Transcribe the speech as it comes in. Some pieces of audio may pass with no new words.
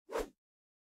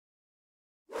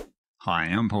Hi,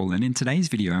 I'm Paul, and in today's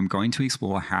video, I'm going to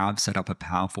explore how I've set up a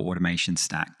powerful automation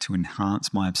stack to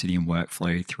enhance my Obsidian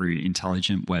workflow through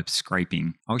intelligent web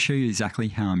scraping. I'll show you exactly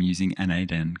how I'm using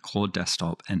N8N, Claude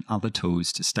Desktop, and other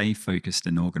tools to stay focused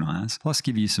and organized, plus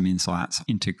give you some insights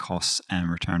into costs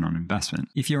and return on investment.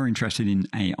 If you're interested in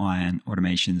AI and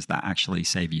automations that actually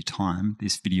save you time,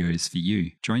 this video is for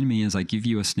you. Join me as I give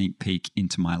you a sneak peek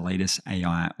into my latest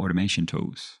AI automation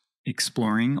tools.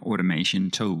 Exploring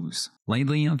automation tools.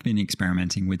 Lately, I've been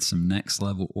experimenting with some next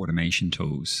level automation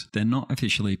tools. They're not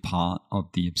officially part of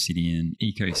the Obsidian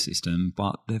ecosystem,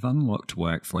 but they've unlocked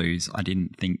workflows I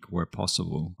didn't think were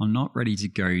possible. I'm not ready to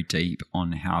go deep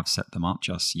on how I've set them up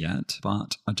just yet,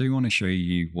 but I do want to show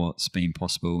you what's been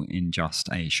possible in just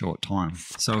a short time.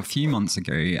 So a few months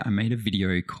ago, I made a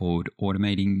video called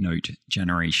Automating Note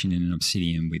Generation in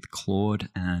Obsidian with Claude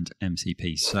and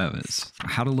MCP servers.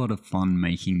 I had a lot of fun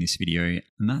making this video,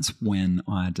 and that's when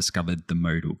I discovered the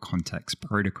Modal Context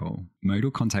Protocol.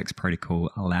 Modal Context Protocol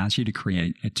allows you to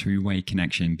create a two-way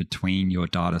connection between your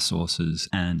data sources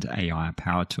and AI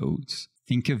power tools.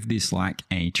 Think of this like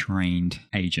a trained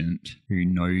agent who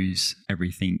knows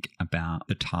everything about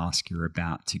the task you're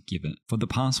about to give it. For the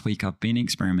past week, I've been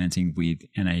experimenting with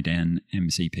N8N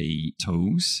MCP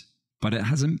tools, but it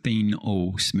hasn't been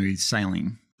all smooth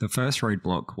sailing. The first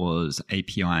roadblock was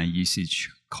API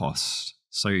usage costs.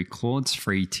 So Claude's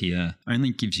free tier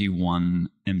only gives you one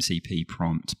MCP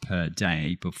prompt per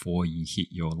day before you hit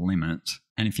your limit.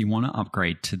 And if you want to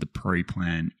upgrade to the Pro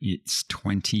plan, it's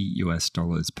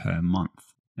 $20 per month.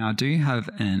 Now I do have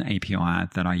an API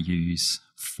that I use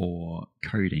for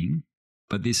coding,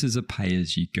 but this is a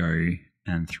pay-as-you-go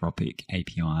Anthropic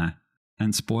API.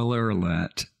 And spoiler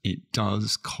alert, it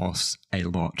does cost a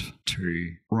lot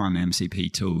to run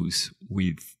MCP tools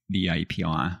with the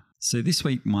API. So this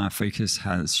week, my focus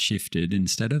has shifted.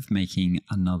 Instead of making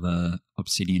another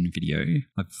Obsidian video,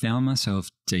 I've found myself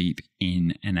deep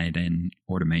in N8N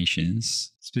automations,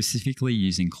 specifically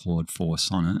using Claude for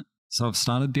Sonnet. So I've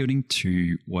started building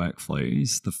two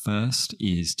workflows. The first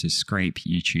is to scrape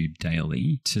YouTube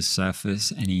daily to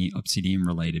surface any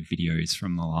Obsidian-related videos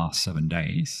from the last 7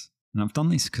 days. And I've done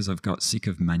this because I've got sick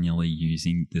of manually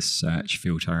using the search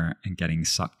filter and getting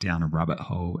sucked down a rabbit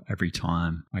hole every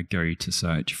time I go to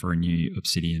search for a new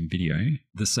Obsidian video.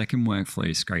 The second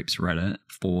workflow scrapes Reddit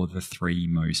for the 3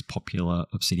 most popular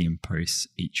Obsidian posts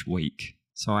each week,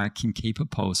 so I can keep a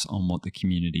pulse on what the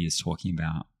community is talking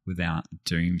about without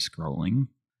doom scrolling.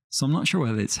 So I'm not sure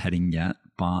where it's heading yet,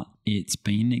 but it's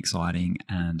been exciting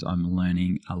and I'm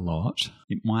learning a lot.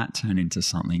 It might turn into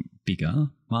something bigger,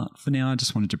 but for now I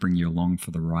just wanted to bring you along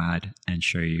for the ride and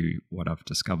show you what I've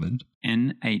discovered.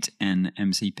 N8N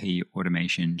MCP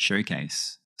Automation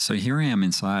Showcase. So here I am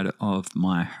inside of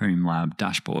my home lab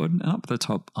dashboard, and up the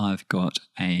top I've got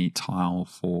a tile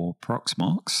for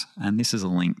Proxmox, and this is a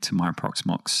link to my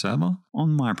Proxmox server. On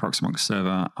my Proxmox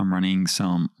server I'm running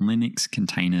some Linux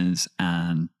containers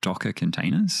and Docker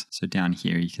containers. So down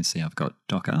here you can see I've got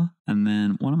Docker, and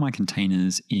then one of my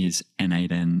containers is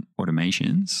N8N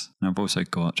Automations, and I've also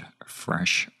got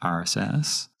Fresh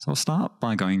RSS. So I'll start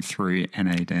by going through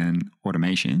N8N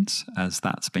Automations, as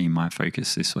that's been my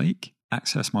focus this week.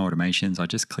 Access my automations, I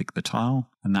just click the tile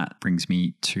and that brings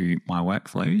me to my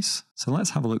workflows. So let's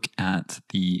have a look at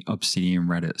the Obsidian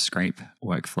Reddit scrape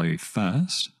workflow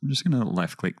first. I'm just going to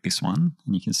left click this one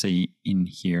and you can see in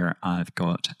here I've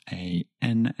got a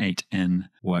N8N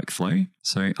workflow.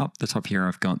 So up the top here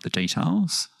I've got the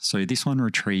details. So this one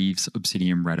retrieves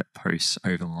Obsidian Reddit posts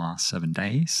over the last 7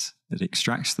 days. It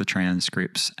extracts the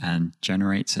transcripts and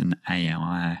generates an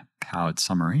AI-powered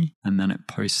summary, and then it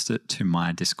posts it to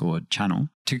my Discord channel.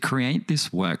 To create this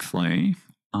workflow,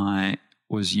 I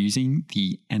was using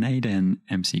the N8N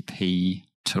MCP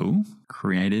tool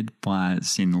created by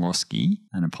Zinlowski,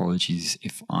 and apologies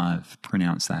if I've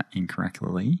pronounced that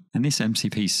incorrectly. And this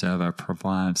MCP server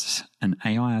provides an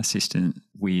AI assistant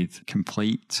with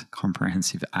complete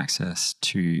comprehensive access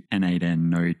to N8N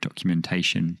node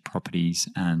documentation, properties,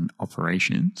 and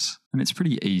operations. And it's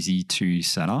pretty easy to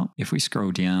set up. If we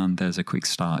scroll down, there's a quick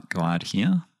start guide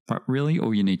here. But really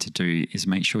all you need to do is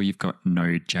make sure you've got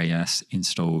Node.js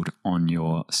installed on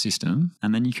your system,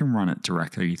 and then you can run it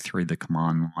directly through the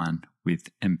command line with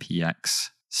npx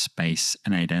space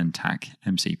N8N tac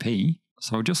MCP.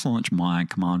 So I'll just launch my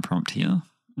command prompt here.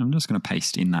 I'm just going to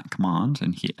paste in that command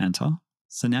and hit enter.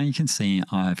 So now you can see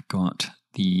I've got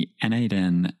the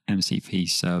N8N MCP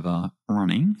server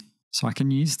running. So I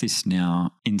can use this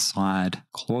now inside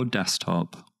Claude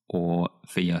Desktop or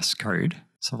VS Code.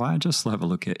 So if I just have a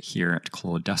look at here at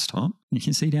Claude Desktop, you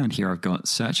can see down here I've got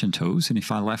search and tools, and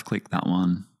if I left click that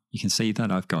one, you can see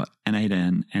that I've got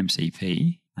N8N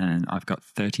MCP, and I've got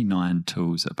 39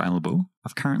 tools available.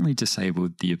 I've currently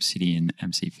disabled the Obsidian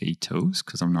MCP tools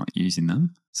because I'm not using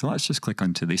them. So let's just click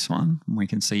onto this one and we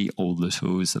can see all the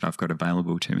tools that I've got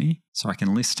available to me. So I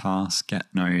can list tasks, get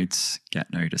nodes,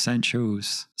 get node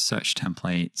essentials, search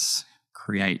templates,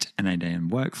 create N8N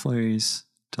workflows,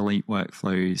 delete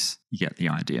workflows. You get the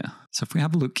idea. So if we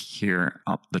have a look here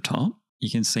up the top, you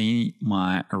can see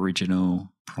my original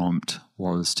prompt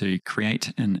was to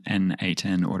create an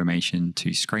N8N automation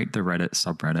to scrape the Reddit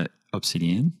subreddit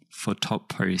Obsidian for top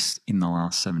posts in the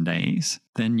last 7 days,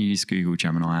 then use Google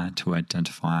Gemini to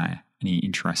identify any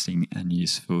interesting and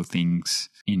useful things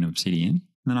in Obsidian.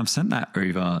 And then I've sent that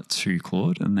over to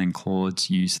Claude, and then Claude's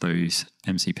used those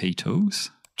MCP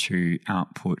tools to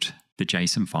output the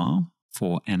JSON file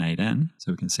for N8N.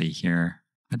 So we can see here,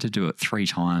 I had to do it 3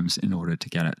 times in order to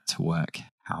get it to work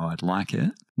how I'd like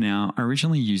it. Now, I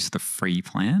originally used the free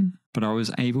plan, but I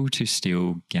was able to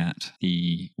still get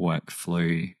the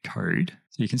workflow code.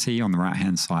 So you can see on the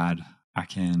right-hand side, I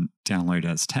can download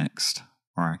as text,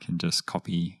 or I can just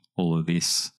copy all of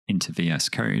this into VS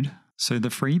Code. So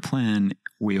the free plan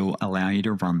will allow you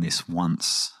to run this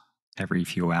once every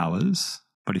few hours.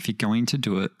 But if you're going to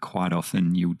do it quite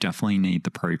often, you'll definitely need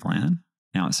the pro plan.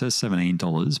 Now it says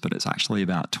 $17, but it's actually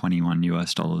about $21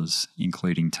 US,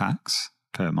 including tax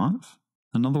per month.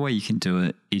 Another way you can do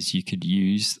it is you could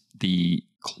use the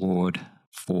Claude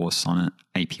for Sonnet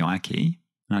API key.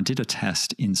 And I did a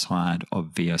test inside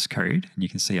of VS Code, and you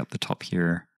can see up the top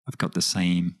here, I've got the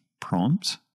same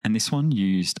prompt. And this one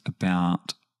used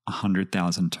about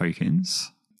 100,000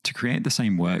 tokens. To create the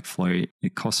same workflow,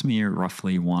 it cost me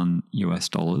roughly $1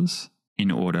 US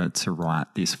in order to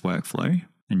write this workflow.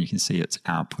 And you can see it's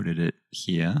outputted it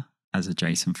here as a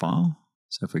JSON file.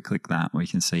 So if we click that, we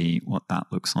can see what that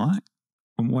looks like.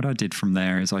 And what I did from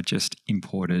there is I just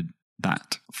imported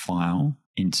that file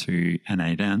into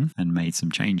N8N and made some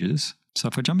changes. So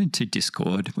if I jump into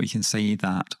Discord, we can see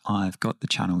that I've got the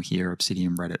channel here,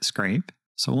 Obsidian Reddit Scrape.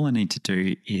 So all I need to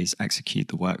do is execute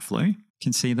the workflow. You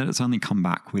can see that it's only come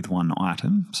back with 1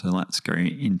 item. So let's go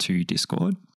into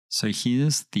Discord. So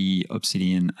here's the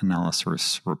Obsidian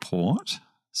analysis report.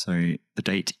 So the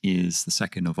date is the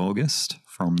 2nd of August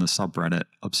from the subreddit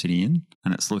Obsidian,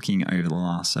 and it's looking over the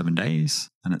last 7 days,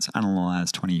 and it's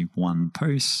analyzed 21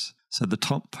 posts. So the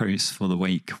top posts for the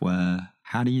week were,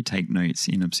 how do you take notes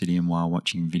in Obsidian while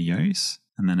watching videos?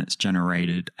 And then it's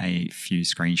generated a few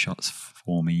screenshots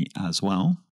for me as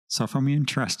well. So if I'm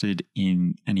interested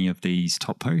in any of these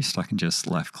top posts, I can just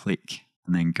left click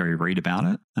and then go read about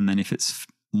it. And then if it's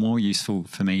more useful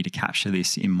for me to capture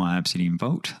this in my Obsidian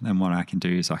Vault, then what I can do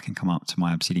is I can come up to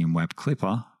my Obsidian Web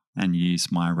Clipper and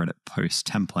use my Reddit post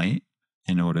template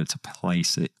in order to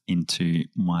place it into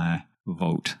my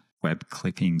Vault web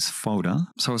clippings folder.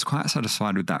 So I was quite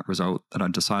satisfied with that result that I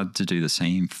decided to do the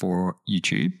same for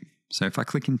YouTube. So if I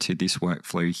click into this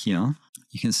workflow here,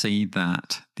 you can see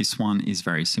that this one is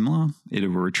very similar. It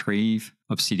will retrieve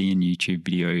Obsidian YouTube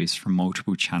videos from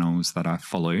multiple channels that I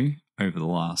follow over the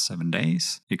last 7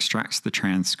 days, extracts the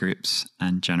transcripts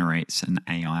and generates an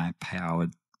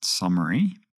AI-powered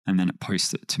summary, and then it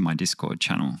posts it to my Discord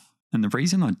channel. And the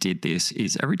reason I did this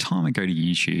is every time I go to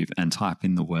YouTube and type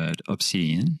in the word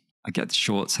Obsidian, I get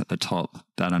shorts at the top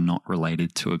that are not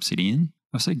related to Obsidian.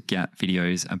 I also get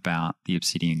videos about the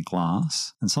Obsidian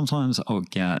glass, and sometimes I'll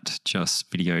get just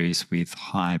videos with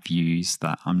high views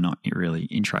that I'm not really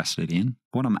interested in.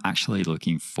 What I'm actually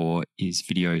looking for is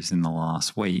videos in the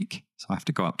last week. So I have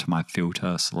to go up to my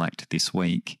filter, select this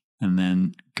week, and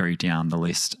then go down the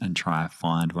list and try to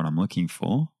find what I'm looking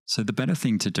for. So the better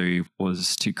thing to do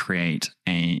was to create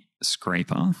a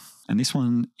scraper. And this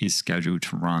one is scheduled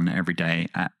to run every day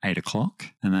at 8 o'clock,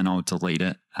 and then I'll delete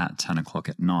it at 10 o'clock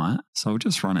at night. So I'll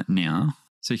just run it now.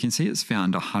 So you can see it's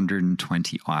found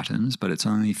 120 items, but it's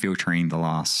only filtering the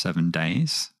last 7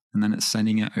 days. And then it's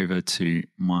sending it over to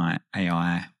my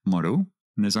AI model.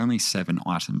 And there's only 7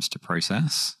 items to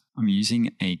process. I'm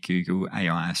using a Google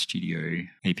AI Studio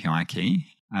API key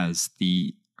as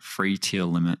the free tier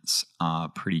limits are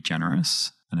pretty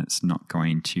generous, and it's not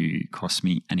going to cost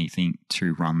me anything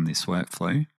to run this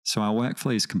workflow. So our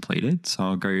workflow is completed. So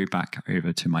I'll go back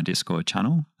over to my Discord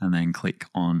channel and then click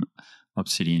on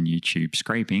Obsidian YouTube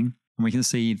scraping. And we can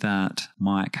see that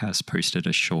Mike has posted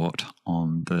a short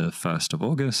on the 1st of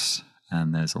August,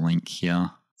 and there's a link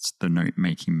here. It's the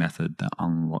note-making method that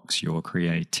unlocks your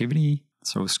creativity.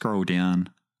 So we'll scroll down.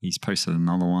 He's posted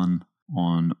another one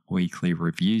on weekly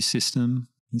review system.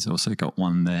 He's also got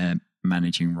one there,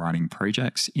 managing writing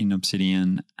projects in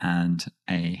Obsidian, and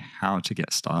a how to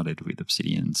get started with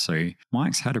Obsidian. So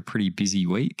Mike's had a pretty busy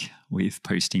week with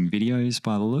posting videos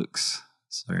by the looks.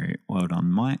 So well done,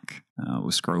 Mike.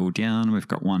 We'll scroll down. We've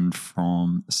got one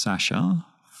from Sasha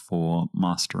for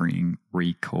mastering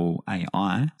Recall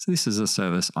AI. So this is a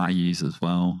service I use as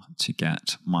well to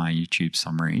get my YouTube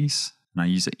summaries, and I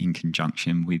use it in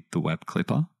conjunction with the web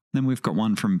clipper. Then we've got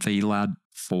one from VLAD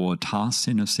for tasks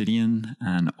in Obsidian,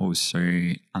 and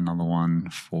also another one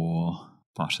for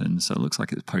buttons. So it looks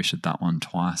like it's posted that one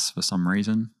twice for some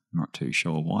reason. Not too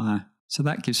sure why. So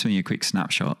that gives me a quick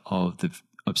snapshot of the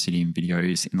Obsidian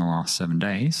videos in the last 7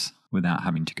 days without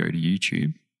having to go to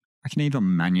YouTube. I can either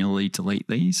manually delete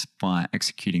these by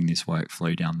executing this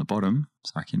workflow down the bottom.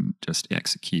 So I can just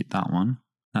execute that one.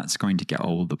 That's going to get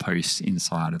all the posts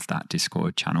inside of that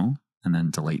Discord channel and then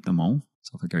delete them all.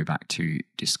 So if I go back to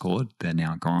Discord, they're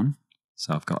now gone.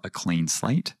 So I've got a clean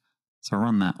slate. So I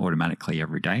run that automatically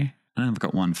every day. And I've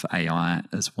got one for AI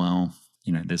as well.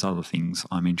 You know, there's other things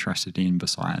I'm interested in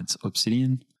besides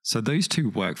Obsidian. So those two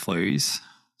workflows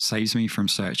saves me from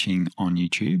searching on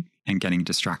YouTube and getting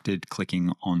distracted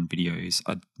clicking on videos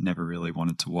I never really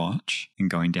wanted to watch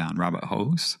and going down rabbit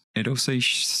holes. It also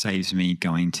saves me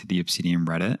going to the Obsidian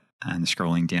Reddit and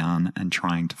scrolling down and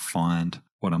trying to find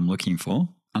what I'm looking for.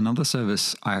 Another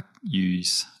service I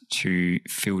use to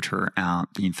filter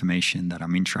out the information that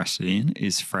I'm interested in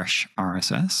is Fresh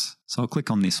RSS. So I'll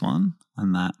click on this one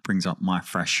and that brings up my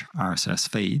Fresh RSS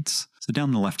feeds. So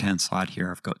down the left-hand side here,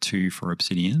 I've got two for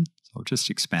Obsidian. So I'll just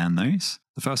expand those.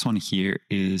 The first one here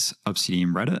is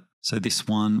Obsidian Reddit. So this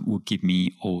one will give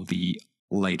me all the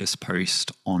latest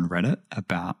posts on Reddit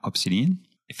about Obsidian.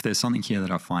 If there's something here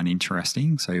that I find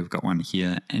interesting, so we've got one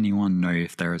here, anyone know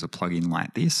if there is a plugin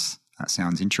like this? That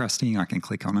sounds interesting. I can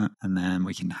click on it and then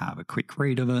we can have a quick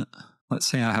read of it. Let's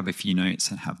say I have a few notes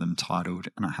and have them titled,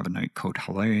 and I have a note called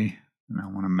hello, and I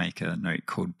want to make a note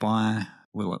called bye.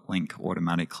 Will it link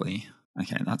automatically?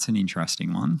 Okay, that's an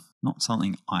interesting one. Not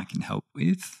something I can help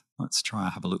with. Let's try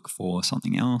have a look for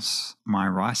something else. My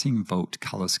Writing Vault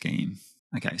color scheme.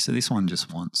 Okay, so this one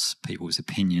just wants people's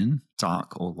opinion.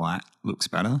 Dark or light looks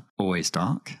better. Always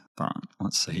dark, but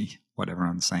let's see what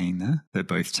everyone's saying there. They're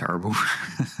both terrible.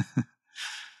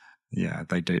 Yeah,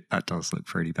 they do. That does look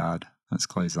pretty bad. Let's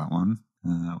close that one.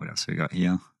 What else we got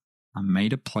here? I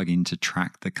made a plugin to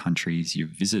track the countries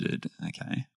you've visited.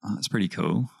 Okay, that's pretty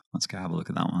cool. Let's go have a look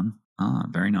at that one.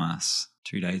 Very nice.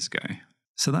 2 days ago.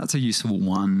 So that's a useful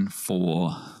one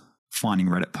for finding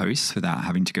Reddit posts without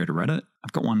having to go to Reddit.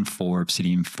 I've got one for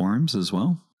Obsidian forums as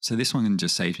well. So this one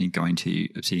just saves me going to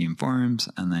Obsidian forums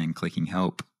and then clicking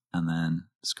help and then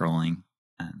scrolling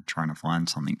and trying to find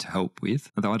something to help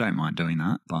with. Although I don't mind doing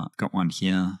that, but I've got one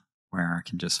here where I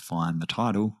can just find the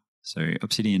title. So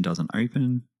Obsidian doesn't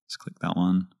open. Let's click that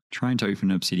one. Trying to open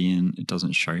Obsidian, it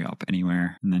doesn't show up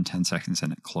anywhere. And then 10 seconds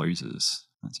and it closes.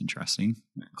 That's interesting.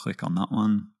 Click on that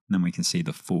one. And then we can see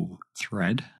the full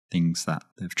thread, things that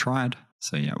they've tried.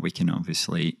 So yeah, we can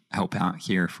obviously help out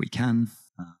here if we can,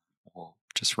 or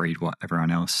just read what everyone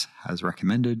else has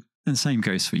recommended. And the same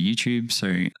goes for YouTube.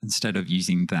 So instead of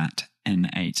using that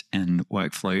N8N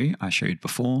workflow I showed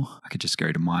before, I could just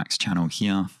go to Mike's channel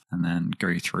here and then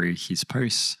go through his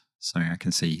posts. So I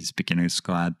can see his beginner's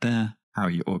guide there, how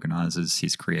he organizes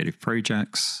his creative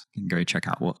projects. You can go check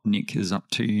out what Nick is up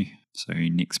to. So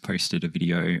Nick's posted a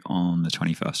video on the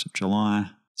 21st of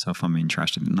July. So if I'm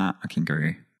interested in that, I can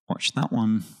go watch that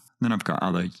one. Then I've got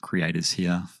other creators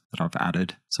here that I've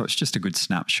added. So it's just a good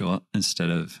snapshot instead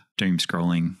of doom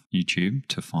scrolling YouTube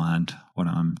to find what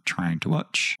I'm trying to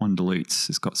watch. Wonderloots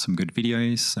has got some good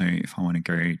videos. So if I want to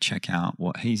go check out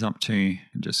what he's up to,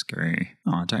 and just go,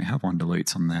 oh, I don't have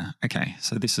Wonderloots on there. Okay,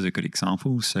 so this is a good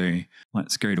example. So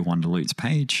let's go to Wonderloots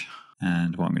page.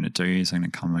 And what I'm going to do is I'm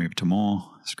going to come over to more,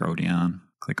 scroll down,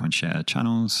 click on share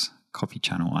channels, copy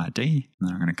channel ID, and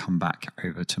then I'm going to come back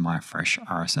over to my Fresh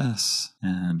RSS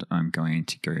and I'm going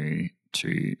to go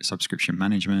to subscription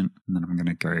management, and then I'm going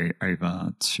to go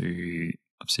over to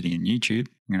Obsidian YouTube.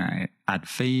 I'm going to add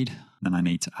feed, then I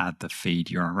need to add the feed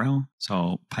URL. So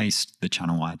I'll paste the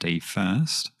channel ID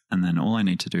first, and then all I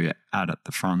need to do add at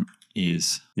the front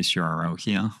is this URL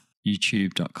here,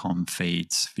 youtube.com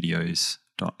feeds videos.xml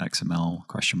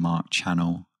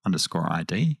channel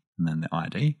 _ID. And then the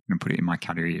ID. I'm going to put it in my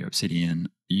category Obsidian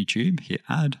YouTube, hit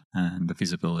add, and the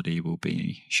visibility will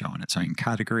be shown its own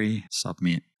category,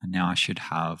 submit, and now I should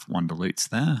have Wonderloots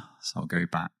there. So I'll go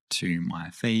back to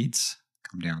my feeds,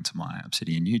 come down to my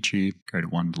Obsidian YouTube, go to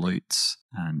Wonderloots,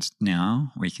 and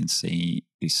now we can see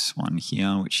this one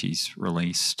here, which is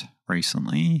released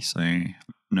recently. So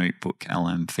Notebook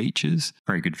LM features,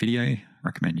 very good video.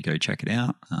 Recommend you go check it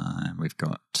out. And we've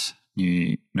got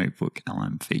new Notebook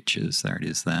LM features. There it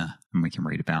is there. And we can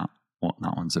read about what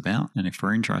that one's about. And if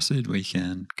we're interested, we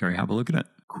can go have a look at it.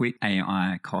 quick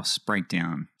AI cost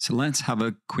breakdown. So let's have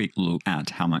a quick look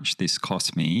at how much this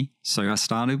cost me. So I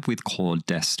started with Claude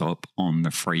Desktop on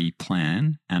the free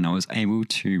plan, and I was able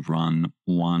to run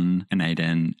one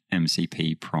N8N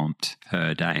MCP prompt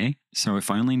per day. So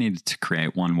if I only needed to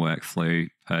create one workflow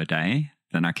per day,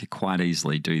 then I could quite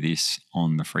easily do this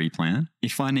on the free plan.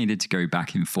 If I needed to go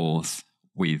back and forth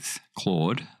with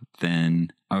Claude,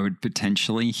 then I would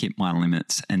potentially hit my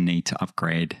limits and need to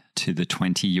upgrade to the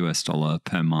 $20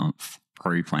 per month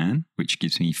Pro plan, which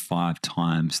gives me 5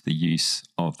 times the use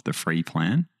of the free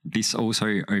plan. This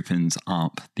also opens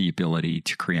up the ability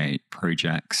to create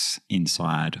projects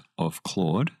inside of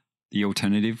Claude. The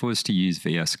alternative was to use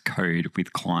VS Code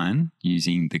with Client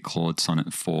using the Claude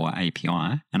Sonnet 4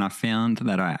 API, and I found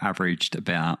that I averaged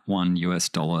about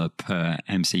 $1 per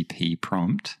MCP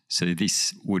prompt, so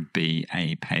this would be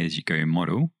a pay-as-you-go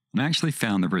model. And I actually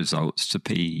found the results to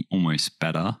be almost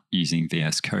better using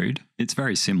VS Code. It's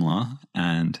very similar,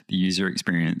 and the user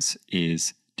experience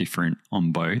is different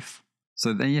on both.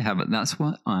 So there you have it. That's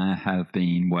what I have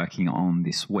been working on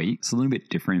this week. It's a little bit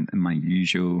different than my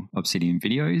usual Obsidian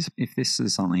videos. If this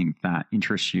is something that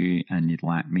interests you and you'd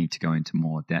like me to go into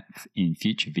more depth in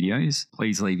future videos,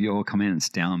 please leave your comments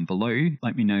down below.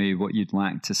 Let me know what you'd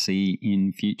like to see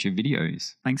in future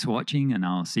videos. Thanks for watching, and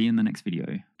I'll see you in the next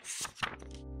video.